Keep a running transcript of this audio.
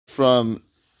from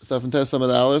Stefan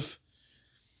Testament Aleph.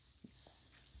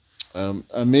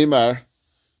 Mimar,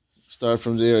 start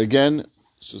from there again.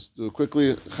 Let's just do it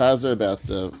quickly. Chazer, about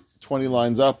 20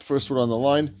 lines up. First word on the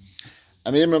line.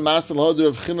 Mimar Masal Hodur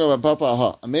of Chinor Papa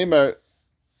Ha. Mimar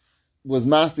was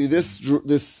masti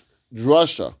this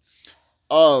drasha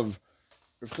of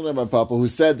Rav Chinor Bar Papa, who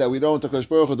said that HaKadosh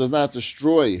Baruch Hu does not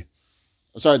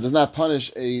does not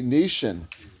punish a nation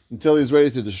until he's ready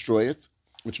to destroy it,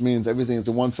 which means everything is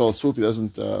in one fell swoop. He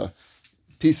doesn't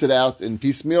piece it out in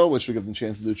piecemeal, which we give them a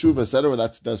chance to do tshuva, etc.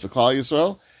 That's does for Klal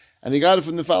Yisrael. And he got it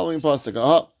from the following pasuk.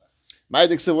 What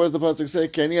does the pasuk say?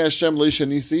 Keni Hashem lo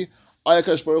yishanisi.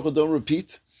 HaKadosh Baruch Hu don't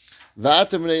repeat.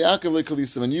 V'atem b'nei Yaakov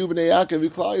le'kalisam. And you b'nei Yaakov, you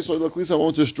Klal Yisrael le'kalisam,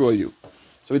 won't destroy you.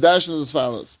 So he dashes as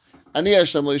follows. Ani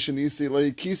Hashem lo yishanisi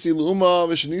le'kisi l'uma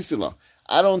v'shanisi la.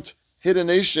 I don't hit a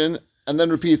nation and then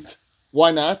repeat.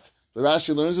 Why not? The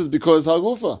Rashi learns is because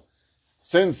Hagufa.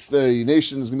 Since the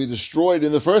nation is going to be destroyed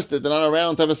in the first hit, they're not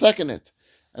around to have a second hit.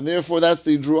 And therefore, that's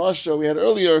the drasha we had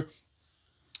earlier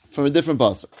from a different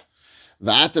pasuk.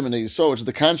 V'atem b'nei Yisrael, which is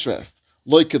the contrast.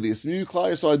 Loikadis, you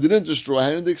Klal Yisrael, I didn't destroy. I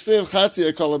didn't say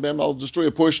chatzi akalabem, I'll destroy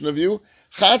a portion of you.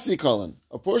 Chatzi kalan,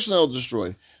 a portion I'll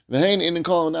destroy. V'hein in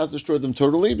kalan, not destroy them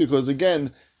totally, because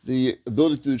again, the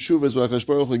ability to do tshuva is what HaKadosh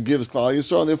Baruch Hu gives Klal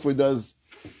Yisrael, and therefore he does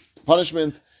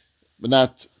punishment, but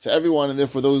not to everyone, and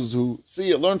therefore those who see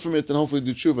it, learn from it, and hopefully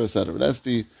do tshuva, etc. That's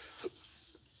the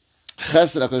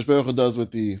chesed HaKadosh Baruch Hu does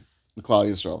with the Klal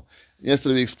Yisrael.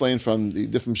 Yesterday we explained from the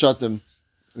different pshatim.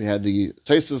 We had the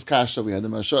Taisus Kasha, we had the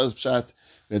Marsha's Pshat,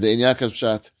 we had the Ein Yaakov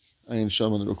Pshat. I didn't show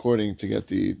them on the recording to get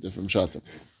the different pshatim.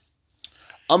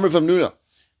 Amr Vamnuna.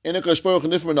 In a HaKadosh Baruch Hu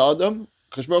nifmer Adam,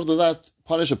 HaKadosh Baruch Hu does not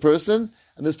punish a person,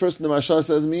 and this person, the Marsha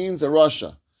says, means a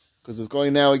Rasha. Because it's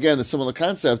going now, again, a similar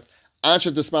concept,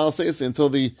 Ansha to Smal Seisi, until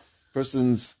the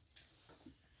person's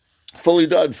fully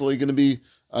done, fully going to be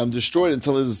destroyed,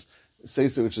 until his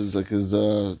Seisi, which is like his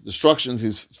destructions,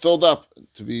 he's filled up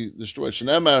to be destroyed.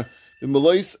 Shenemar,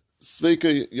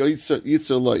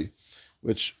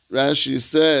 which Rashi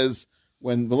says,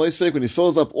 when he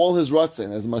fills up all his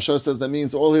ratzain, as the Mashar says, that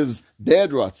means all his bad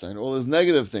ratzain, all his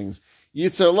negative things,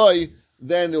 yitzar loy,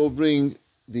 then it will bring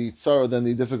the tzara, then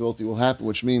the difficulty will happen,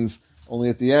 which means only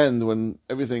at the end, when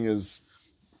everything is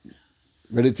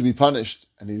ready to be punished,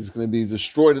 and he's going to be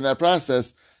destroyed in that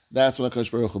process, that's when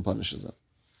HaKadosh Baruch Hu punishes him.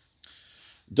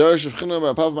 Darsh of Chinam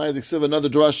Bar Papa Ma'adik Siv, another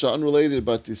drasha, unrelated,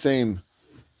 but the same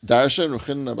darshan,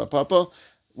 Chinam Bar Papa.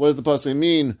 What does the pasuk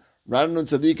mean? Ranun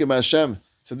tzadikim Hashem.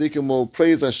 Tzadikim will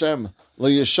praise Hashem. La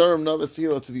yesharim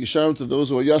navasila, to the yesharim, to those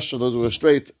who are yashar, those who are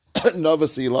straight,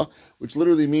 navasila, which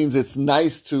literally means it's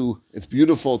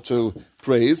beautiful to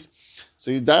praise. So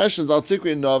Yidash is al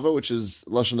tikri nava, which is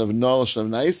lashon of no, lashon of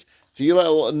nice. Tila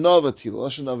el nava tila,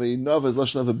 lashon of a nava is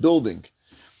lashon of a building.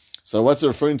 So what's it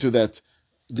referring to? That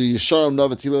the yesharim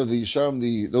nava tila, the yesharim,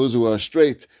 those who are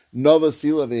straight, nava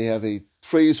tila, they have a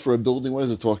praise for a building. What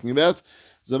is it talking about?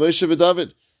 Zamesha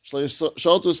v'David.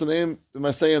 Shaltus the name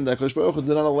Masayim, that HaKadosh Baruch Hu did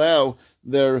not allow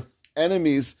their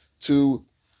enemies to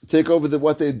take over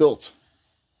what they built.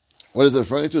 What is it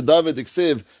referring to? David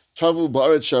Iksiv Tavu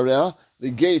Ba'aret Sharia, the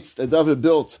gates that David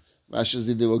built,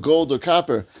 Rashi, they were gold or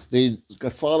copper, they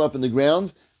got swallowed up in the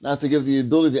ground, not to give the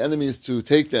ability the enemies to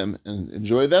take them and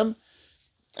enjoy them.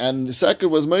 And the second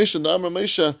was Moshe, Namar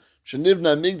Moshe,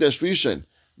 Shenivna Migdash Rishon,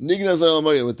 Nigna Zayel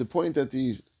Moria, with the point that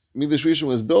the Migdash Rishon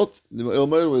was built, the El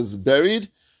Moria was buried,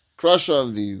 crush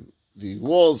of the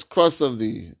walls, crust of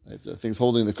the things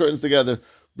holding the curtains together,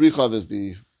 Brichav is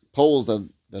the poles that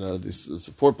are the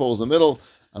support poles in the middle,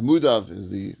 Amudav is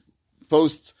the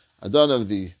posts, Adan of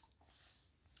the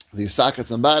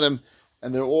sockets on bottom,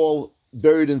 and they're all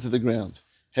buried into the ground.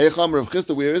 Heicham Rav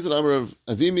Chisda, where is it? Amar of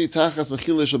Avimi Tachas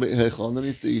Mechilish Heichal,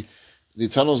 underneath the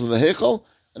tunnels of the Heichal,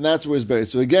 and that's where it's buried.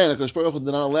 So again, HaKadosh Baruch Hu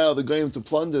did not allow the Goyim to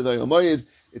plunder the Yom Moed.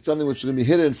 It's something which is going to be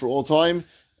hidden for all time,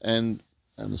 and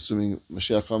I'm assuming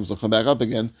Mashiach comes, will come back up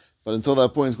again, but until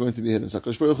that point, it's going to be hidden. So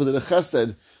HaKadosh Baruch Hu did a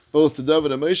chesed both to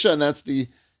David and Moshe, and that's the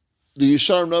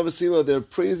Yisharim Navasila. They're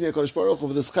praising HaKadosh Baruch Hu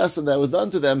for this chesed that was done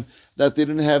to them, that they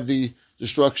didn't have the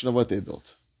destruction of what they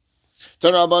built. The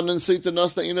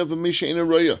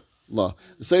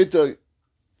Saita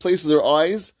places her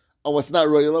eyes on what's not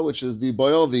royala, which is the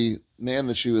boil, the man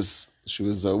that she was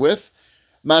with.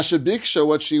 Masha Biksha,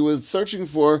 what she was searching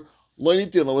for,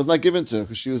 was not given to her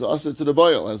because she was ushered to the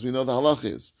boil, as we know the halach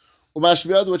is.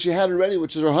 Umashbiad, what she had already,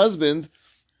 which is her husband,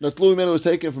 Natlu Mena was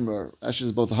taken from her.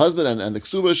 She's both the husband and the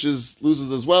ksuba she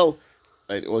loses as well.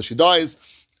 Right? Well, she dies,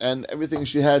 and everything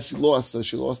she had, she lost. So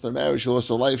she lost her marriage, she lost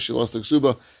her life, she lost her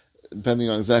ksuba, depending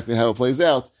on exactly how it plays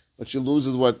out. But she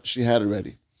loses what she had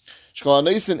already.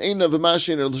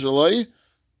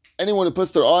 anyone who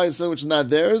puts their eyes on something which is not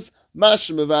theirs,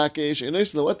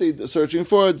 what they're searching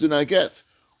for, do not get.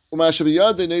 What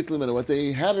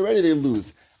they had already, they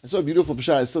lose. I saw a beautiful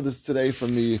pshat. I saw this today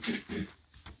from the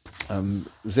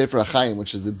Sefer HaChaim,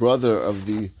 which is the brother of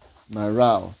the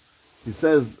Maharal. He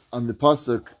says on the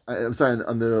pasuk,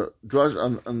 on the drush,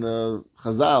 on the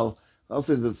Chazal, I'll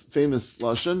say the famous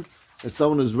lashon that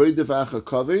someone who's reidif acha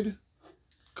kavod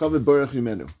barach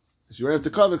yimenu. So you run after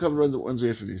kavod runs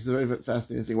away from you. It's a very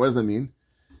fascinating thing. What does that mean?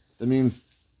 That means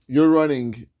you're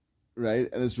running, right,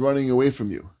 and it's running away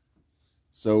from you.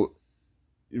 So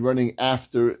you're running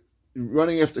after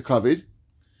kavod.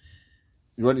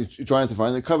 You're trying to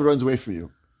find it. The kavod runs away from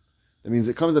you. That means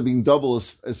it comes up being double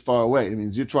as far away. It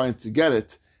means you're trying to get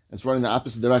it, and it's running the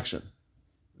opposite direction,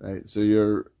 right? So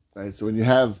So when you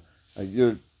have,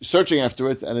 you're searching after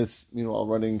it, and it's meanwhile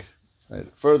running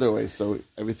further away. So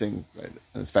everything, and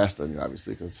it's faster than you,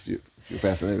 obviously, because if you're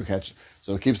faster than you catch.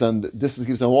 So it keeps on, the distance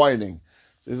keeps on widening.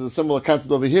 So this is a similar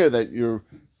concept over here that you're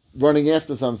running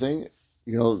after something.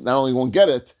 Not only won't get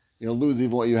it, lose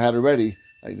even what you had already.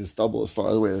 You just double as far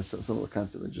away. That's a similar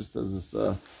concept. It just does this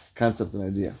concept and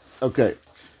idea. Okay.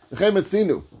 We find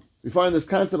this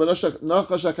concept of Nachash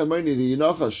HaKarmoni, the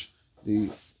Nachash,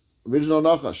 the original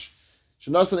Nachash.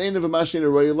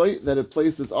 That it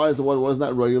placed its eyes on what was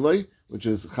not Royaloi, which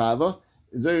is Chava.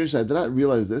 It's very interesting. I did not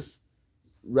realize this.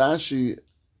 Rashi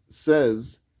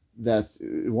says that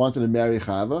he wanted to marry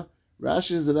Chava. Rashi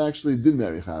says it actually did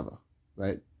marry Chava.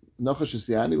 Right? Nachash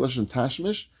Yisiani, Lashon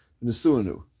Tashmish,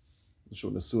 Nesuanu. I'm not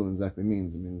sure what Nesuan exactly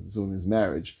means. It means Nesuan means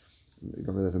marriage. You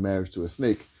don't really have a marriage to a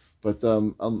snake. But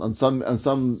on some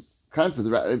concept,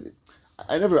 I don't think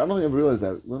I ever realized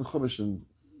that. Learn Chumash and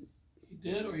he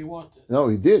did or he wanted? No,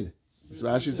 he did. That's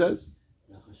what Rashi says.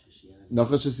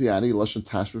 Nachash Yisiani, Lashon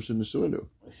Tashmish and Nesuanu.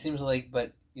 It seems like,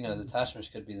 but the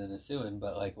Tashmish could be the Nesuan,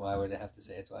 but why would it have to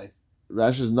say it twice?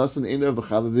 Rashi is Nasan Eina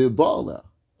v'Chava v'Ba'ala.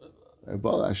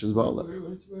 Ba'ala, Rashi is Ba'ala.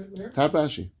 Where? Tap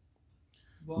Rashi.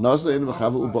 Nasan Eina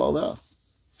v'Chava v'Ba'ala.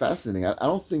 Fascinating. I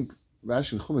don't think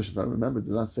Rashi and Chumash, if I remember,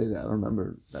 did not say that. I don't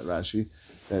remember that Rashi.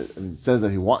 It says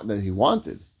that he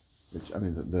wanted, which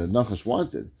the Nachash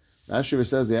wanted. Rashi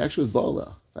says he actually was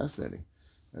Ba'ala. Fascinating.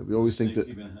 We always think that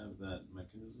even have that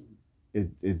mechanism.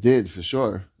 It did for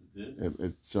sure. It did.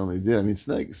 It certainly did.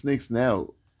 Snakes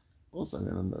now. Also, I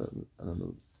don't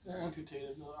know. They're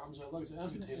amputated. No, arms and legs are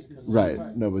amputated. Right.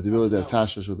 No, but the ability to have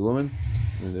tashmish with a woman,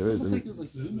 there is. It's like it was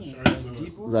like human.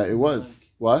 Right. It was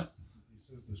what?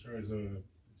 He says the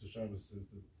Shabbos says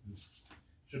that it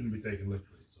shouldn't be taken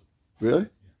literally. So. Really? Yeah.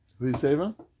 Who did you say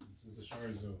from? It says the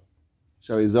Shari Zohar.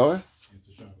 Shari Zohar? It's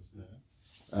the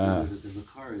Shabbos. The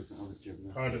Makar is the Amos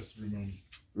Jeremiah. Hardest Ramon.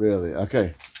 Really?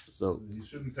 Okay. So you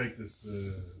shouldn't take this.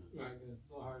 Right, it's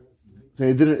no hardness. so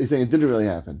it didn't. You're saying it didn't really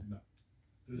happen? No.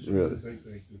 Really? Take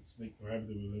the snake to have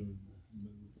the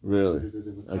Really?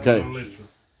 not Okay. literal.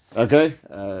 Okay.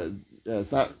 Yeah,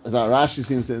 it's not Rashi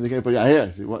seems to indicate, but yeah,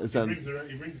 here. See, it He sounds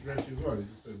brings Rashi as well. He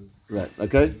just says it. right.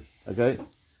 Okay.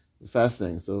 It's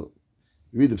fascinating. So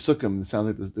you read the psukim. It sounds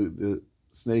like the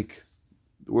snake.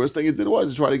 The worst thing it did was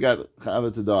to try to get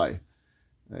Chava to die.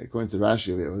 According to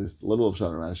Rashi, or at least a little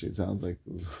upshot on Rashi, it sounds like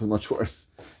it was much worse.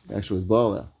 It actually was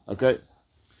Bala. Okay.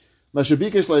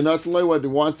 Mashabikesh like what it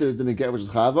wanted, it didn't get, which is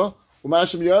Chava.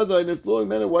 Umashim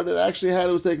Yada, what it actually had,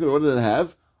 it was taken. What did it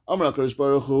have? Amar HaKadosh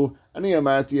Baruch Hu, Ani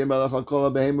Amarti Melech al Kol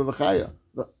HaBehema V'Chaya.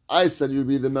 I said you'd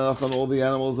be the Melech on all the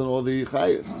animals and all the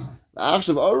Chayas.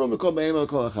 Achshav Arum Kol Behema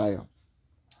Kol HaChaya.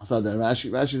 So then Rashi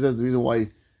says the reason why he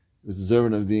was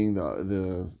deserving of being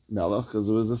the Melech, because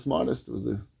it was the smartest,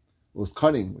 it was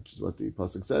cunning, which is what the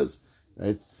pasuk says,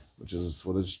 right? Which is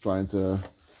what it's trying to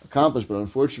accomplish, but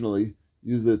unfortunately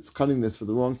used its cunningness for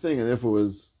the wrong thing, and therefore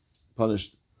was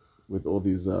punished with all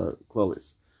these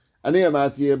klolis. I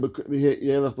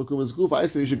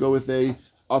said you should go with a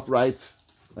upright,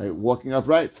 right, walking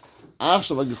upright. You're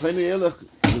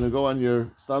going to go on your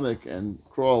stomach and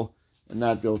crawl and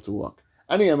not be able to walk.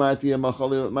 We'll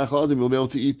be able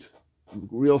to eat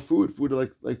real food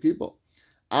like people.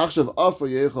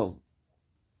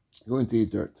 Going to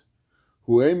eat dirt.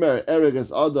 He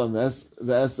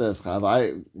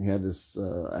had this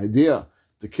idea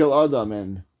to kill Adam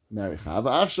and marry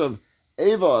Chava.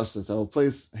 Says, I will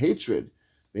place hatred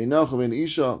between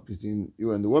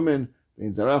you and the woman,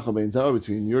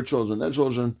 between your children and their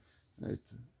children. Right?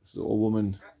 So a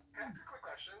woman. That's a quick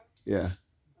question. Yeah.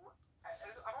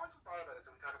 I've always thought about it,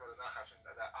 so we talk about the Nachash and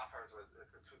that Achar is good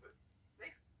food, but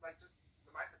snakes, just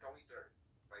the mice don't eat dirt.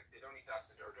 They don't eat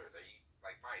dust and dirt, they eat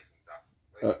mice and stuff.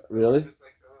 Really? Just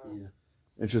Yeah.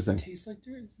 Interesting. It tastes like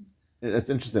dirt. That's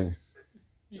interesting.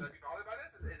 Should I be bothered by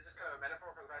this? Is it just kind of a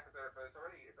metaphor for the fact that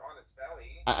it's on its belly?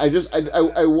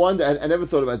 belly. I wonder. I never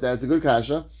thought about that. It's a good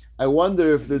kasha. I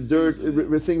wonder if the dirt,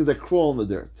 things that crawl in the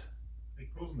dirt.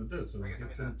 It crawls in the dirt, so I it guess,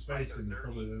 gets in its face and dirty,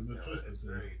 probably the you know, nutrition. it's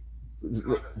very It's-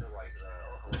 contrast to like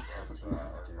or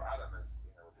Adam is,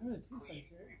 How did it taste like,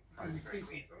 Jerry? How did it very taste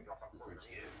clean, like, but we don't have It's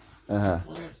to years. Uh-huh.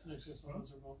 Well, that's next to something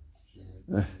miserable.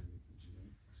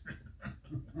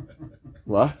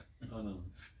 What? Oh no.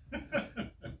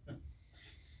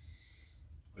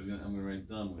 I'm gonna write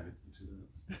down when I get to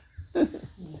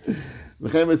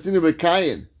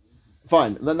the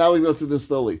Fine. Now we go through this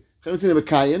slowly. So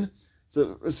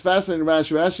it's fascinating.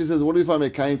 Rashi says, "What do you find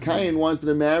with Cain? Cain wanted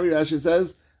to marry." Rashi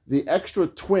says the extra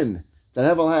twin that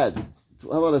Hevel had.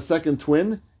 Hevel had a second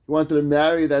twin. He wanted to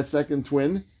marry that second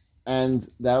twin, and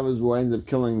that was what ended up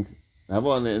killing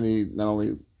Hevel. And he not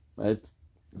only right.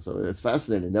 So it's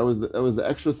fascinating. That was the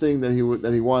extra thing that he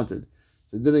wanted.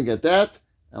 So he didn't get that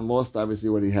and lost obviously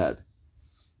what he had.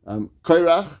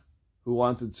 Korach, who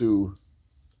wanted to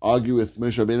argue with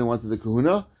Moshe Rabbeinu, wanted the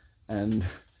kahuna, and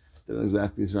didn't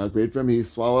exactly turn out great for him. He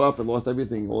swallowed up and lost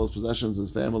everything, all his possessions,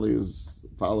 his family, his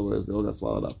followers, they all got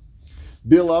swallowed up.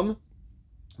 Bilam,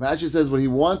 Rashi says what he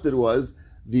wanted was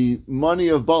the money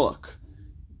of Balak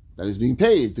that he's being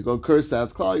paid to go curse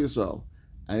out Klal Yisrael,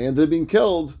 and he ended up being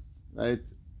killed, right?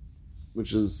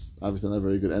 Which is obviously not a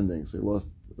very good ending. So he lost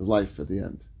his life at the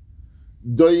end.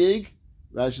 Doeg,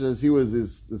 Rashi says he was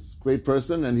this great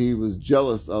person, and he was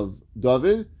jealous of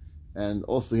David, and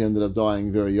also he ended up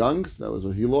dying very young. So that was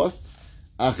what he lost.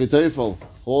 Achitophel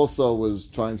also was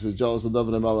jealous of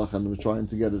David HaMelech and was trying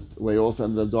to get it away. Also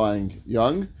ended up dying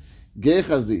young.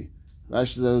 Gehazi,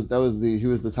 Rashi says he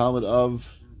was the Talmud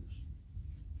of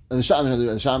the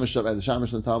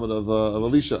Shamish, the Talmud of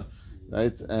Elisha.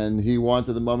 Right, and he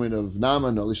wanted the moment of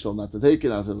Naaman, Elisha not to take it,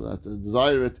 not to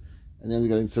desire it, and then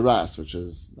getting Taras, which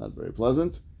is not very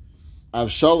pleasant.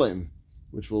 Avshalom,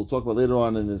 which we'll talk about later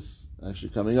on in this, actually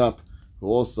coming up, who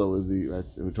also is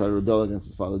who tried to rebel against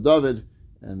his father David,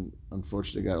 and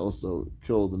unfortunately got also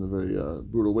killed in a very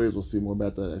brutal ways. We'll see more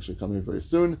about that actually coming very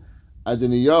soon.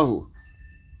 Adoniyahu,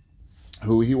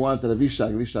 who he wanted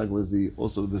Avishag. Avishag was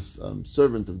also this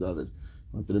servant of David,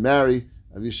 wanted to marry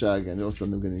Avishag, and also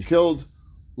ended up getting killed.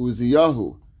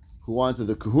 Uziyahu, who wanted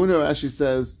the kahuna, Rashi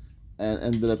says, and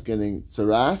ended up getting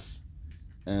Tsaras.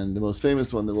 And the most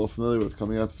famous one that we're all familiar with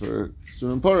coming up for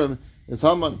Surim Purim is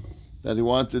Haman, that he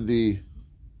wanted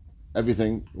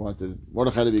everything. He wanted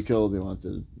Mordechai to be killed. He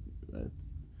wanted, right?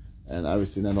 And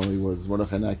obviously not only was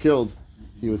Mordechai not killed,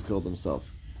 he was killed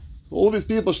himself. So all these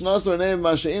people, Shnasu name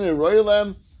Masha'in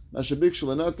Royalem, what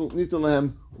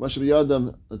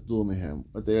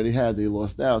they already had, they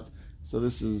lost out. So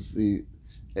this is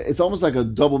it's almost like a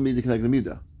double midah connected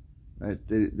midah. Right?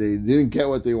 They didn't get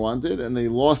what they wanted, and they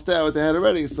lost out what they had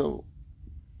already. So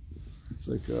it's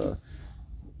like a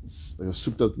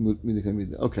souped up midah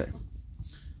connected midah. Okay,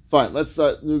 fine. Let's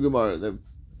start new Gemara. So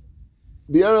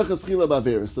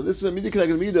this is a midah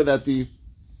connected midah that the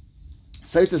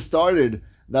Saita started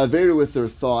the Avera with her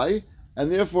thigh. And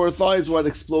therefore, her thigh is what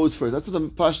explodes first. That's what the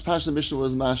Pasha Mishnah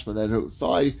was mashma, that her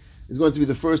thigh is going to be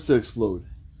the first to explode.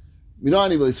 So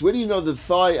where do you know the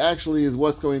thigh actually is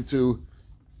what's going to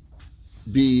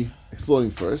be exploding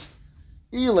first?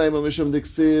 It seems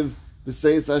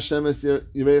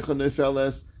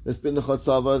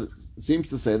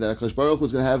to say that HaKadosh Baruch Hu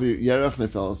was going to have Yerach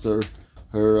Nefeles,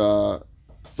 her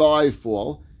thigh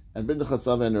fall, and Bin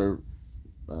Chatzava and her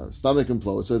stomach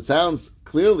implode. So it sounds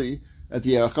clearly that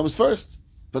the Yerach comes first.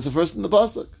 But it's the first in the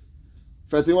Pasuk.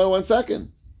 For 1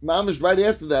 second. Mamish, right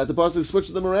after that, the Pasuk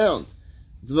switches them around.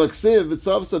 It's Vaksiv, it's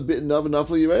also bitten of enough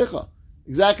Yerecha.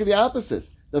 Exactly the opposite.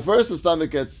 The first, the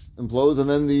stomach implodes, and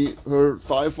then her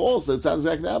thigh falls. So it sounds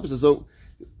exactly the opposite. So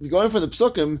if you're going for the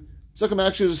Psukim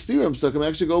actually is a steerim. Psukim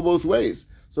actually go both ways.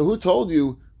 So who told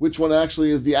you which one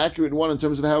actually is the accurate one in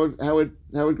terms of how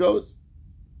it goes?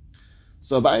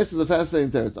 So Abayas is a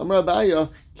fascinating teretz. Amar Abaya,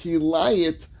 ki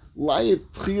layit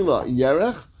tchila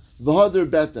yerech v'hader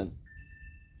beten.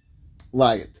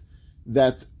 Layit.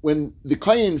 That when the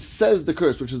Kohen says the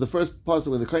curse, which is the first pasuk,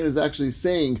 when the Kohen is actually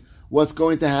saying what's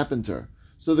going to happen to her.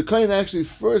 So the Kohen actually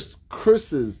first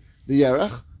curses the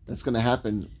yerech, that's going to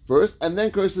happen first, and then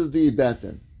curses the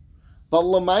beten. But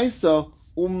lamaisa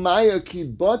umaya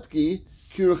ki botki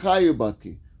kiruchayu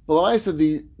botki. But lamaisa,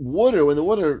 the water, when the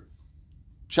water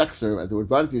checks her, right, the word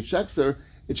botki checks her,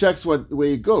 it checks the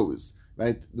way it goes.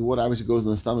 Right, the water obviously goes in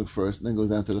the stomach first, and then goes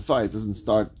down to the thigh. It doesn't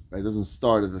start. Right, it doesn't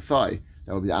start at the thigh.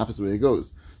 That would be the opposite way it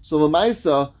goes. So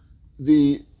lemaisa,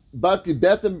 the batki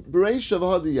betem bereisha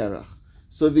v'hadi yerach.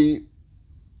 So the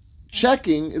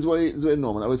checking is very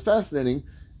normal. Now it's fascinating.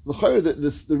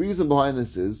 The reason behind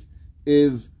this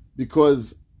is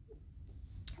because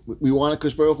we want a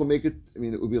Kosh Baruch Hu make it. I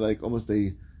mean, it would be like almost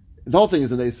the whole thing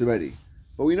is a Nes already.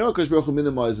 But we know Kosh Baruch Hu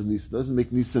minimizes Nisim, doesn't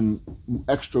make Nisim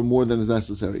extra more than is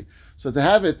necessary. So to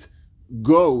have it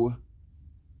go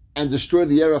and destroy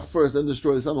the Yerach first, then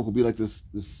destroy the Samach would be like this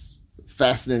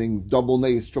fascinating double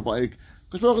Nes, triple Eik.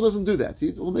 Kosh Baruch Hu doesn't do that.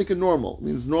 He will make it normal. It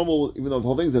means normal, even though the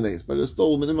whole thing's a Nes, but it'll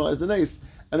still minimize the Nes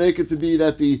and make it to be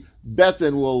that the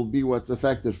Betin will be what's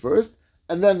affected first,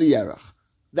 and then the Yerach.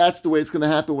 That's the way it's going to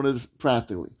happen when it's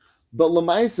practically. But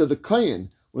Lamaisa, the Kohen,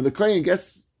 when the Kohen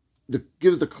gives the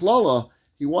Klala,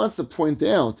 he wants to point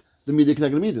out the Midah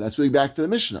K'neged Midah. That's really back to the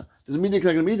Mishnah. There's a Midah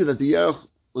K'neged Midah that the Yerach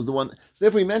was the one. So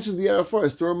therefore, he mentions the Yerach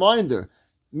first. A reminder,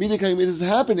 Midah K'neged Midah is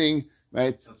happening,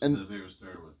 right? That's and what the Avera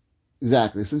started with.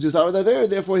 Exactly. Since you start with Avera,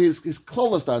 therefore his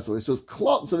Klala starts away. So so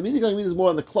the Midah K'neged Midah is more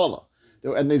on the Klala,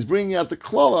 and he's bringing out the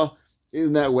Klala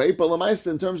in that way. But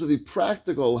Lamaisa, in terms of the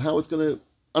practical, how it's going to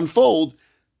unfold,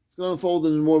 it's going to unfold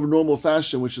in more of a normal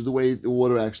fashion, which is the way the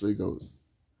water actually goes.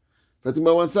 Let's think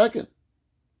about 1 second.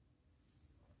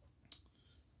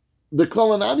 The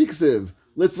Klal Anami Ksiv,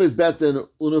 Litzvah's Betin,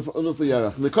 Unufa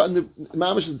Yarach. And the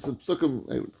Mamish and Psukim,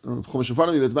 I don't know if Chumash in front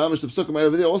of me, but the Mamish and Psukim right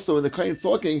over there also, in the Kain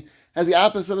talking, has the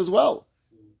opposite as well.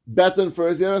 Betin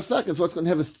first, Yarach second. So it's going to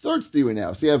have a third stira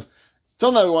now. So you have,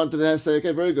 till now we wanted to say,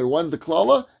 okay, very good. One's the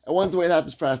Klala, and one's the way it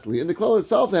happens practically. In the Klala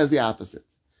itself, it has the opposite.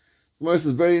 This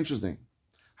is very interesting.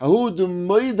 Hahu du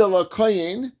Moida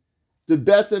Kain, the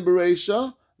Betin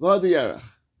Bereisha, V'ad Yarach.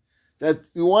 That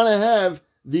you want to have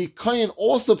the Kohen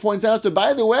also points out to,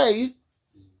 by the way,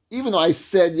 even though I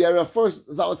said Yerach first,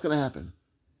 that's not what's going to happen.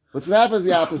 What's going to happen is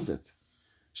the opposite.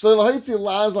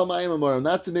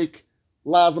 Not to make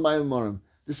Laz Amayim Amorim.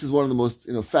 This is one of the most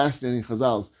fascinating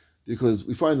chazals, because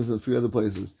we find this in 3 other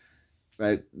places.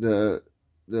 Right? The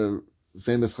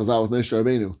famous chazal with Moshe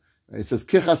Rabbeinu. Right? It says,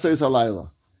 Kichaseis halayla.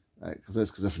 Right?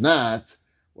 Because if not,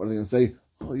 what are they going to say?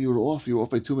 Oh, you were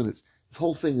off by 2 minutes. This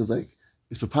whole thing is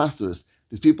it's preposterous.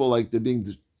 These people, they're being,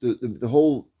 the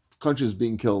whole country is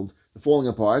being killed. They're falling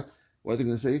apart. What are they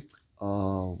going to say?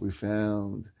 Oh, we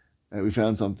found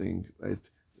something, right?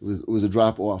 It was a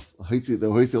drop off. The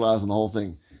Hoitzi Laz and the whole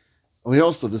thing. Oh, he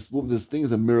also, this thing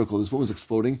is a miracle. This woman's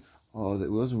exploding. Oh,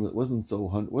 it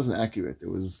wasn't accurate. It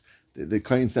was, the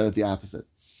Kain said it the opposite.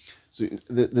 So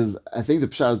I think the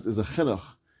Pshat is a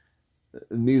chinuch,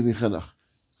 amazing chinuch.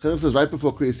 Chinuch says right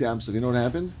before Kriyas Yamsuf, you know what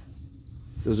happened?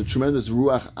 There was a tremendous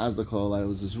ruach azakol. There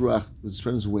was this ruach, there was a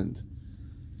tremendous wind.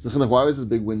 So why was this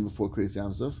big wind before Kriyas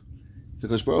Yamsuf? So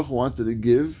Kosh Baruch Hu wanted to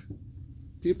give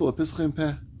people a pischim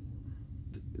peh.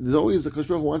 There's always Kosh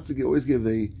Baruch Hu wants to always give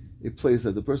a place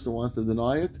that the person who wants to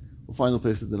deny it will find a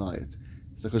place to deny it.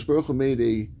 So Kosh Baruch Hu made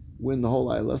a wind the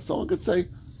whole isla. Someone could say,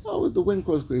 "Oh, it was the wind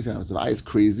caused Kriyas Yamsuf." It's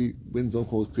crazy. Winds don't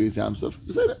cause Kriyas Yamsuf.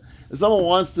 If someone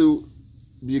wants to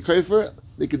be a kafir,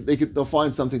 they'll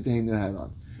find something to hang their hat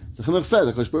on. So Chinuch says,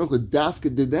 HaKadosh Baruch Hu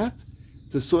Dafka did that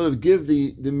to sort of give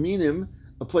the minim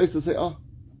a place to say, oh,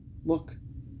 look,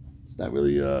 it's not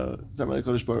really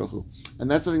HaKadosh Baruch Hu.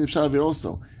 And that's the thing of Pshat here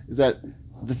also, is that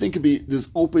the thing could be this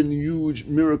open, huge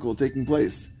miracle taking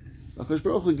place. HaKadosh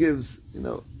Baruch Hu gives,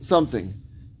 something,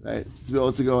 right, to be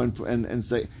able to go and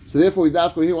say. So therefore,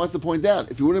 Dafka here wants to point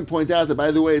out, if you wouldn't point out that,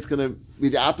 by the way, it's going to be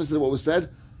the opposite of what was said,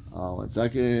 1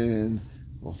 second,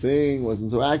 the whole thing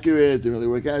wasn't so accurate, didn't really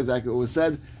work out exactly what was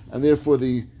said, and therefore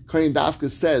the Kohen Dafka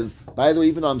says, by the way,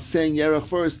 even though I'm saying Yerach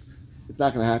first, it's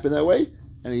not going to happen that way.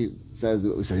 And he says,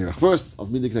 we said Yerach first, I was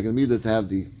meaning to have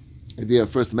the idea of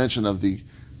first mention of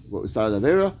what we started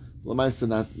Avera, Lamaisa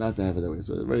not to have it that way.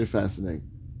 So it's very fascinating.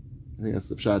 I think that's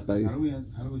the pshat by.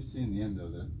 How do we see in the end though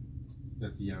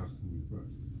that the Yerach can be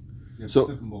first? You have So-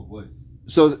 to both ways.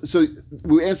 So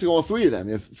we're answering all 3 of them.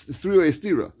 You have 3-way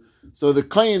stira. So the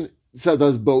Kohen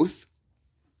does both.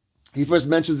 He first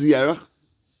mentions the Yerach,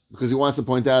 because he wants to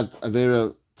point out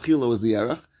Avera Tchila was the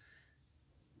Yerach.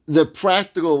 The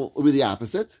practical will be the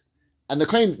opposite. And the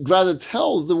Kohen rather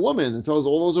tells the woman and tells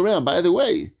all those around, by the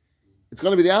way, it's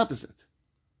going to be the opposite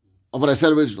of what I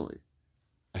said originally.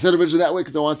 I said originally that way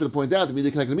because I wanted to point out the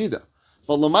Midah K'neged Midah.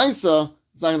 But Lamaisa,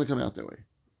 it's not going to come out that way.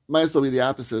 Lamaisa will be the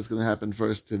opposite. It's going to happen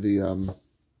first to the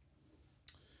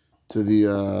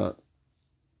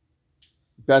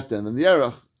Betin and the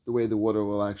Yerach, the way the water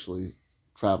will actually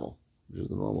travel, which is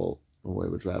the normal way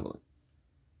we're traveling.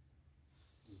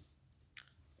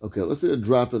 Okay, let's do a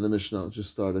drop of the Mishnah. Let's just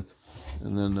start it,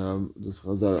 and then this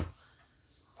Chazara.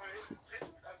 I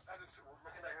just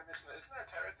looking back at the Mishnah, isn't there a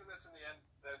teretz in this in the end?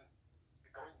 Then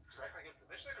going directly against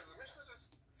the Mishnah, because the Mishnah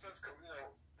just says,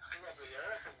 Tchila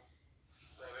b'yerech and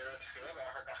b'yerech tchila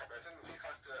v'achar kach habetin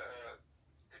v'yichach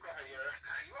tikvah hayerech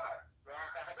tchila v'achar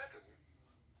kach habetin.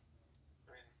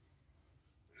 I mean,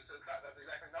 it says that's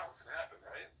exactly not what's going to happen,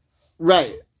 right?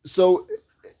 Right. So,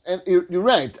 and you're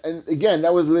right. And again,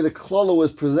 that was the way the klala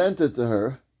was presented to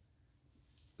her.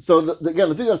 So again,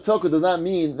 the figure of Tilka does not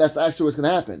mean that's actually what's going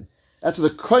to happen. That's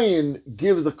what the Kohen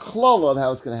gives the klala of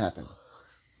how it's going to happen.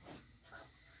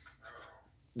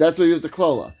 That's what he gives the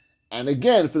klala. And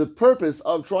again, for the purpose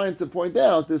of trying to point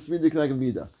out this vida connected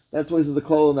vida. That's why he says the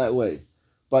klala in that way.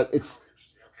 But it's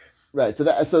right.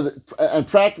 And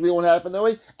practically it won't happen that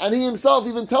way. And he himself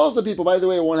even tells the people, by the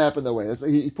way, it won't happen that way. That's why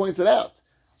he points it out.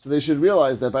 So they should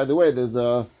realize that, by the way, there's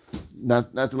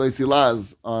not to lay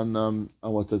silaz on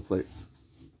what took place.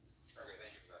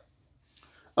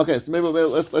 Okay, so maybe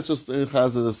let's just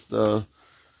chazah this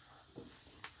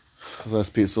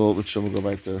last piece, which we'll go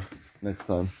back there next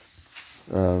time.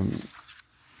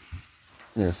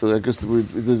 So I guess we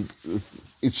did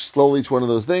each one of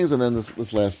those things, and then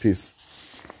this last piece.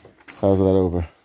 Chazah that over.